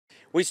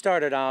We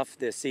started off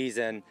this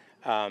season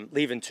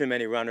leaving too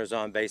many runners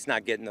on base,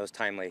 not getting those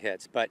timely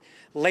hits. But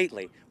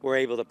lately, we're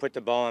able to put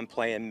the ball in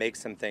play and make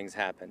some things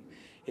happen.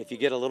 If you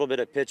get a little bit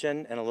of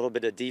pitching and a little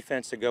bit of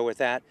defense to go with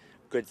that,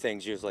 good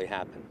things usually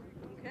happen.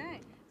 Okay,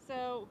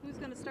 so who's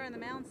going to start on the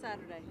mound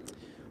Saturday?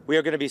 We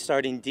are going to be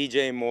starting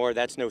DJ Moore.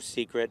 That's no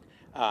secret.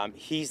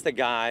 He's the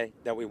guy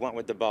that we want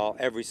with the ball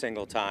every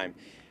single time.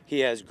 He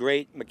has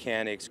great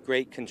mechanics,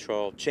 great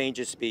control,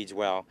 changes speeds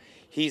well.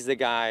 He's the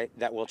guy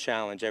that will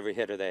challenge every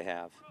hitter they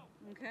have.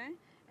 Okay,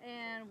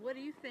 and what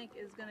do you think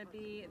is going to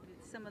be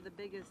some of the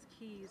biggest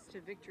keys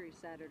to victory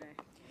Saturday?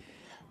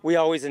 We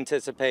always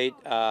anticipate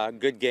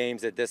good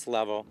games at this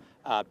level.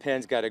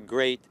 Penn's got a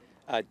great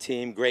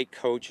team, great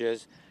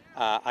coaches.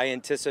 I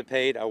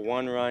anticipate a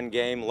one-run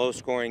game,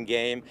 low-scoring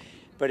game,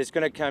 but it's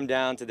going to come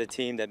down to the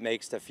team that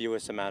makes the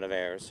fewest amount of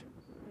errors.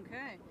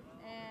 Okay,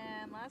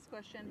 and last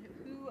question,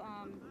 who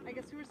are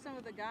some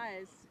of the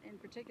guys in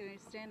particular,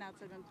 standouts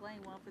that have been playing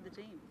well for the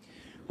team?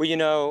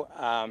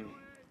 Well,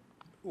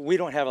 we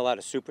don't have a lot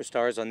of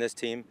superstars on this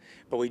team,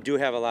 but we do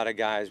have a lot of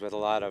guys with a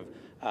lot of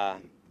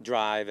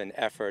drive and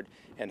effort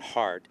and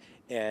heart.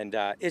 And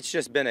it's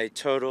just been a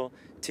total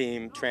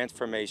team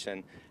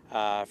transformation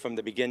from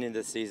the beginning of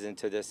the season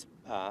to this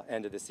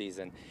end of the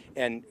season.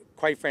 And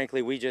quite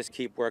frankly, we just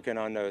keep working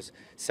on those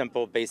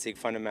simple, basic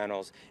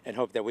fundamentals and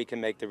hope that we can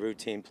make the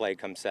routine play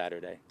come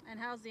Saturday. And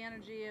how's the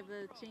energy of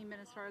the team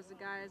as far as the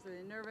guys? Are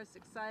they nervous,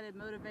 excited,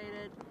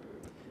 motivated?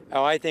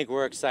 Oh, I think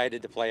we're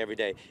excited to play every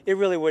day. It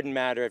really wouldn't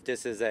matter if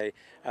this is a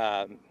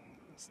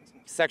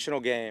sectional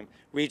game,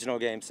 regional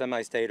game,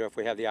 semi-state, or if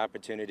we have the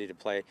opportunity to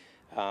play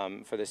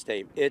for the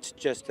state. It's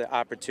just the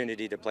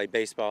opportunity to play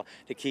baseball,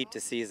 to keep the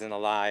season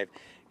alive.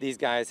 These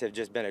guys have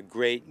just been a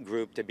great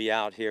group to be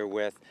out here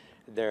with.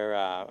 They're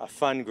a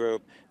fun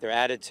group. Their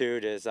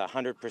attitude is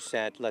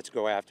 100%, let's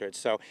go after it.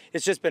 So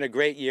it's just been a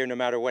great year no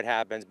matter what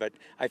happens, but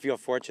I feel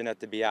fortunate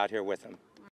to be out here with them.